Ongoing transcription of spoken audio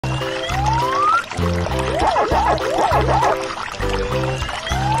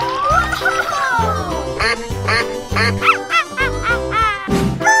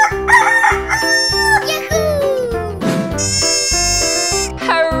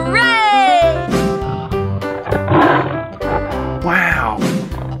Wow.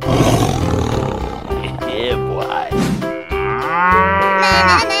 Yeah, boy.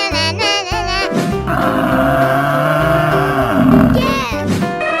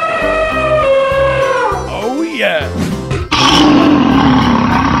 Oh, yeah.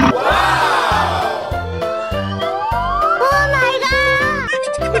 Oh my god!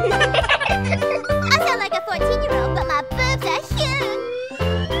 I sound like a 14-year-old, but my boobs are huge.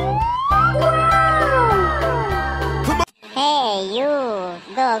 Hey, you!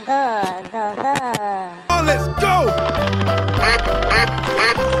 Go, go, go, go! Oh, let's go.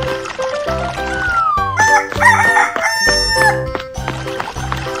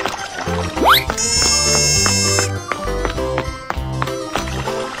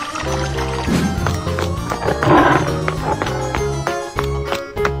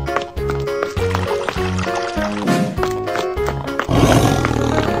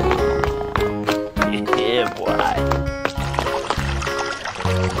 Yeah, boy.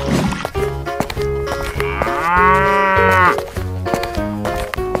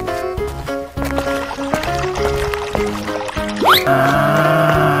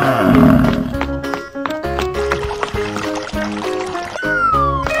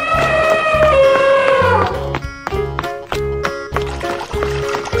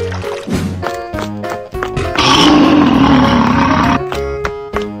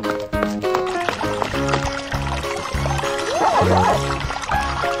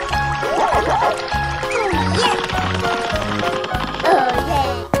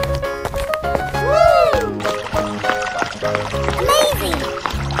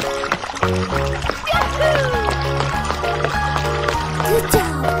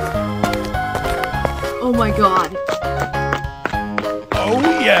 Oh my god. Oh,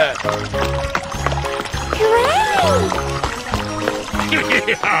 yeah.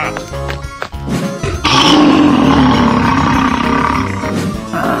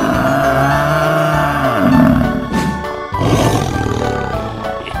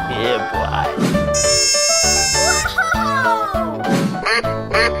 Yeah, boy.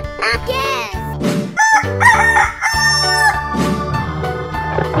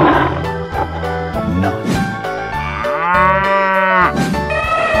 None.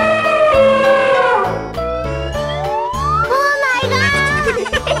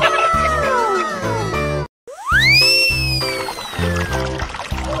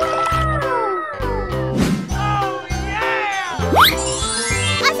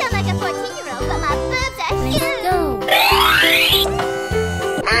 I sound like a 14-year-old, but my boobs are huge.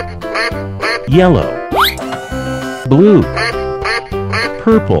 Yellow, blue,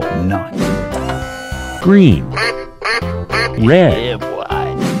 purple, None. green, red, Yeah, boy.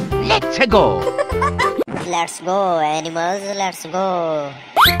 let's go. Let's go, animals, let's go.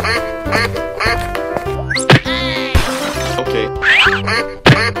 Okay.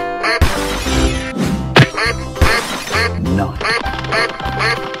 None.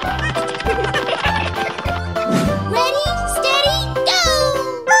 Ready, steady, go!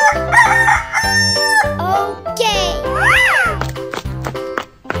 Okay.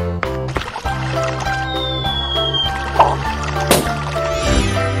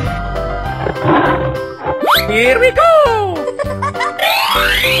 Here we go!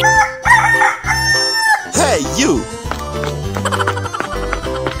 Hey, you!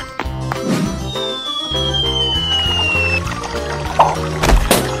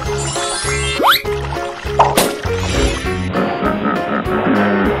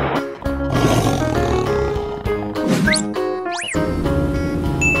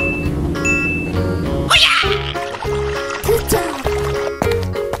 Good job.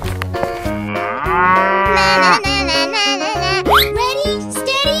 Na na na na na na na. Ready,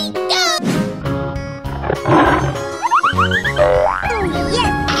 steady, go! Oh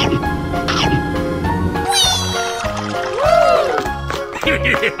yes!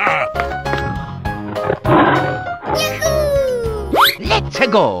 Yahoo! Let's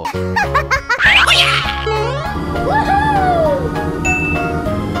go.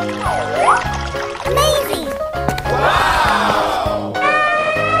 Amazing!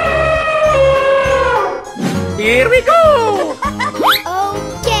 Here we go!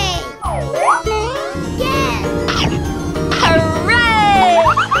 Okay. Yes. Hooray!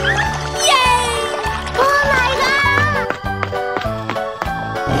 Yay! Oh my god!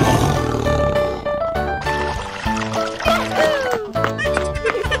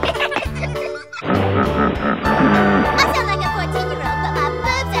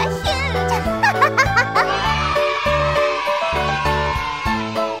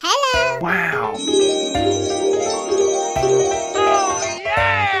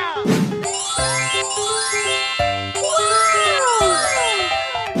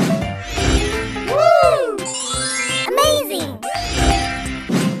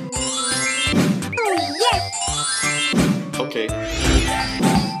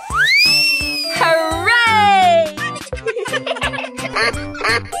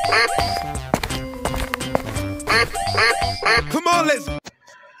 let's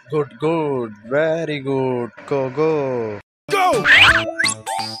Good, good. Very good. Go, go. go!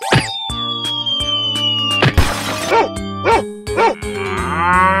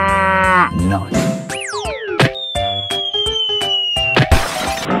 None.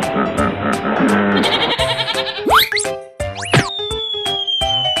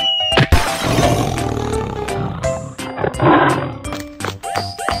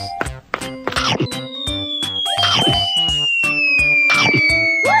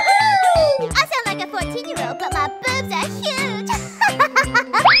 I sound like a 14-year-old, but my boobs are huge.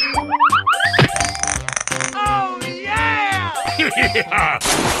 Oh, yeah!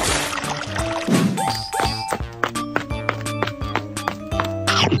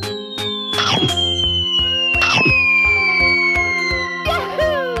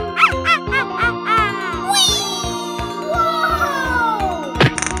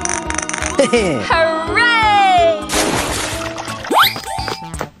 Hooray!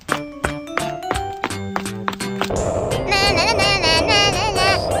 Na na na na na na na.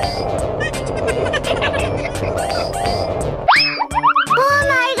 Oh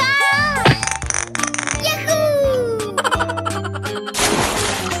my god! Yahoo!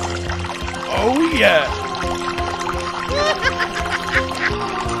 Oh, yeah!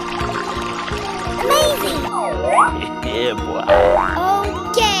 Amazing! Yeah, boy.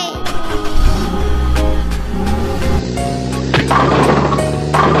 Okay.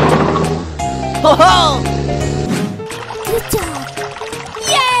 Good job!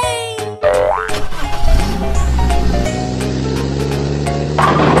 Yay!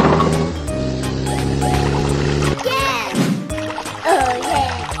 Yeah! Oh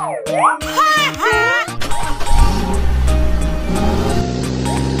yeah!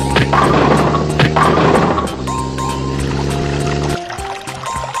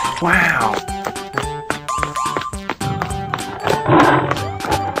 Wow!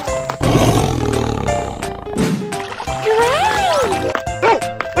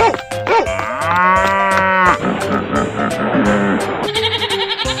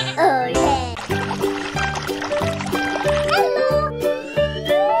 Oh yeah! Oh yeah!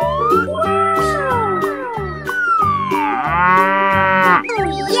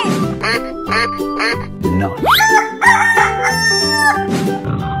 None.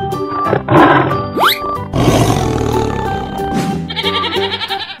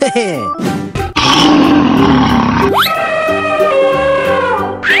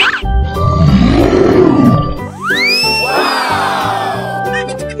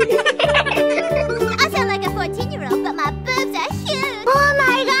 I sound like a 14-year-old, but my boobs are huge. Oh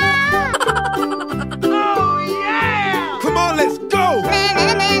my god! Come on, let's go! Na na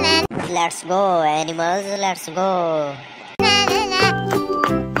na na. Let's go, animals, let's go. Na na na.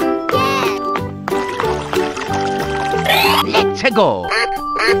 Yeah! Let's go.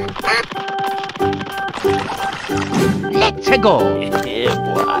 Let's go. Yeah,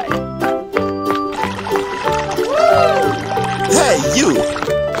 boy. Hey, you.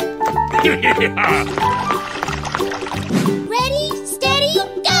 Ready, steady,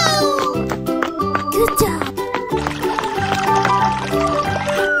 go! Good job.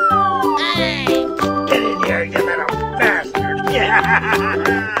 Get in here, you little bastard!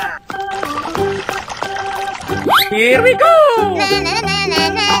 Here we go! Na na na na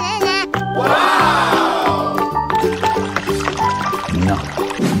na na na. None.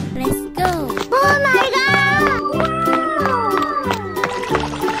 Let's go. Oh my god!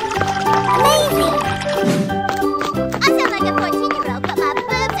 Amazing! I sound like a 14-year-old, but my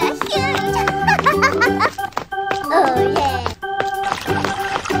boobs are huge. Oh yeah!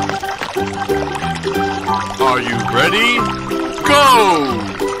 Are you ready? Go!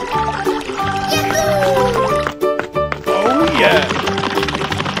 Yahoo! Oh, yeah!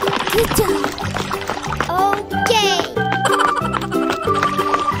 Good job. Okay.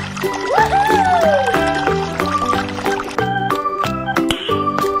 Woohoo!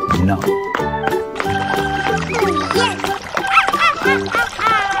 None. Yes.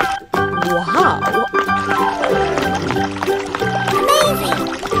 Wow! Amazing.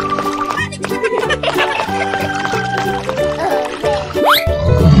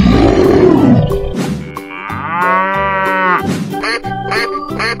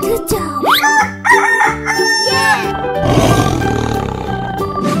 Good job. Yeah.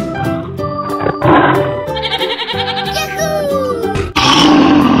 Yahoo!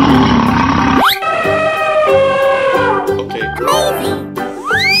 Okay. Amazing.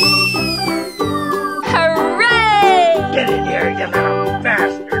 Hooray! Get in here, you little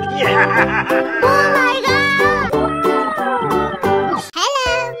bastard! Oh my god!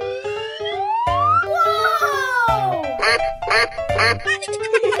 Hello! Whoa!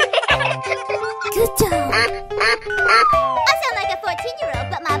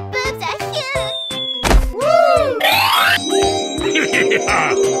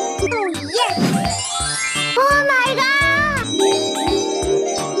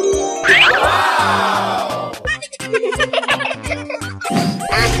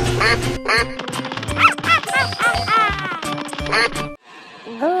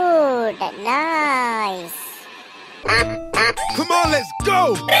 Nice. Come on, let's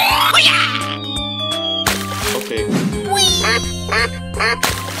go! Okay.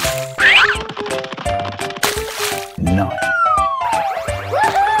 Nice.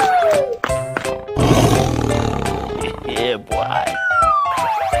 Yeah, boy.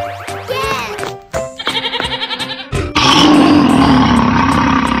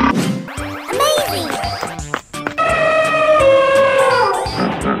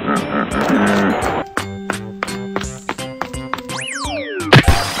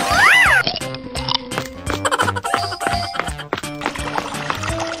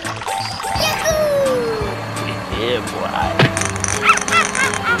 Yeah, boy.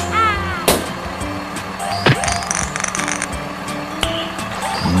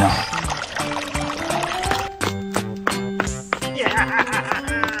 Nice.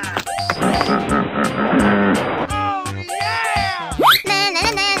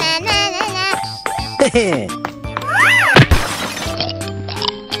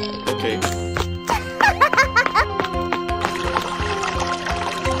 Okay.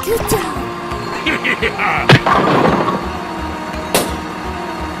 Good job.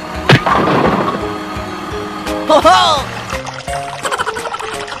 Ho ho!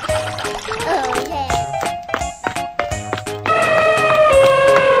 Oh, yeah.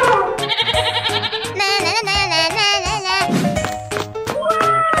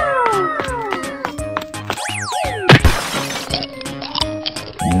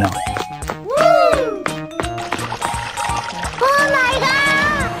 Nice. Woo! Oh my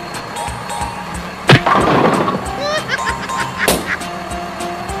god!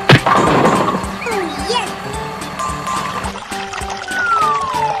 Oh yes!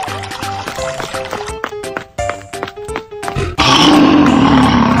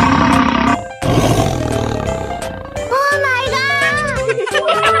 Oh my god!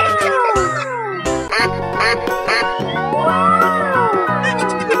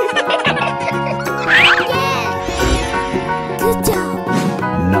 Good job!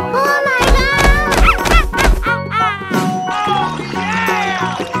 Nice. Oh my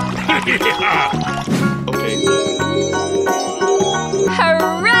Okay.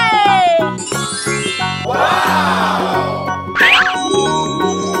 Hooray! god!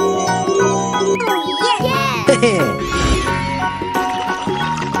 Yeah!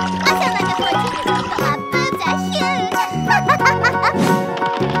 I sound like a 14-year-old, but my boobs are huge!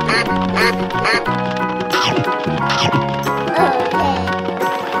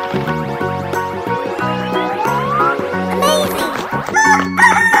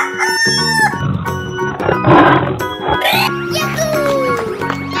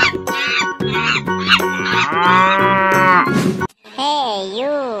 Hey,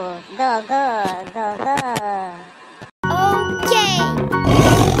 you. Go, go, go, go. Okay!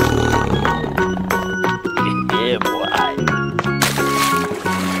 Yeah, boy.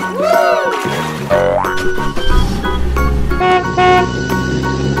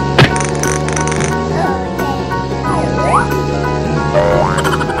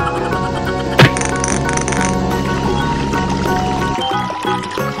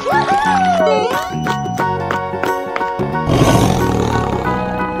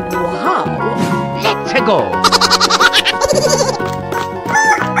 Wow! Let's go.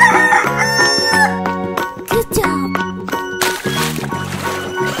 Good job!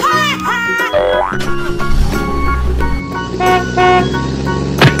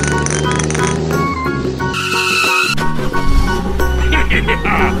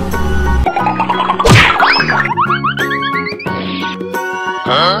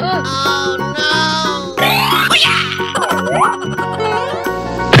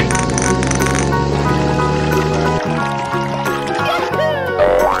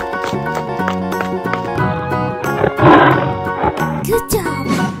 Good job!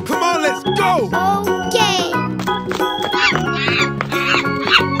 Come on, let's go! Okay!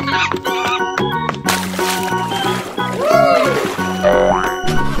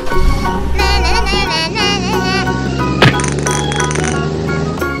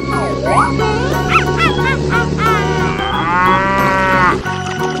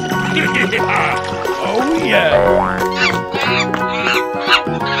 Oh yeah!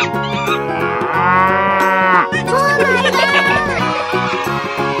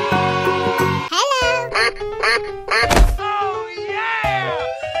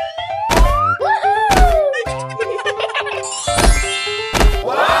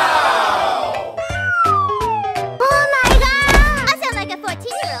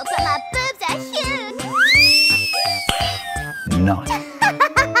 Nice.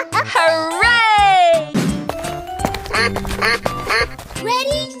 Hooray!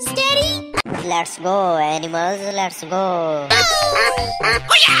 Let's go, animals, let's go.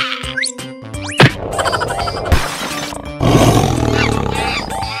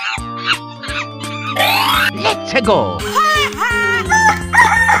 Let's go.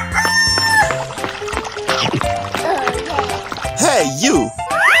 Hey, you!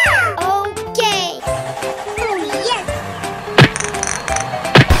 Okay. Oh, yes.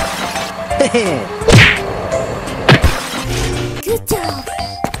 Good job.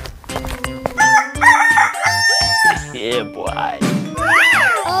 Yeah, boy.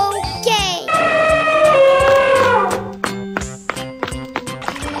 Okay.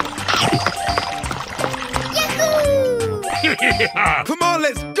 Yahoo! Come on,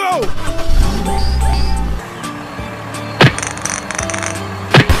 let's go!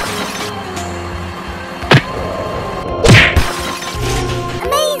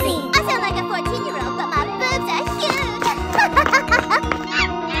 Amazing! I sound like a 14-year-old, but my boobs are huge.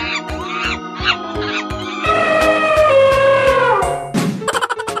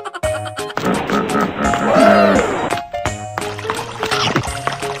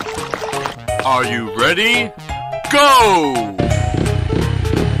 Are you ready? Go!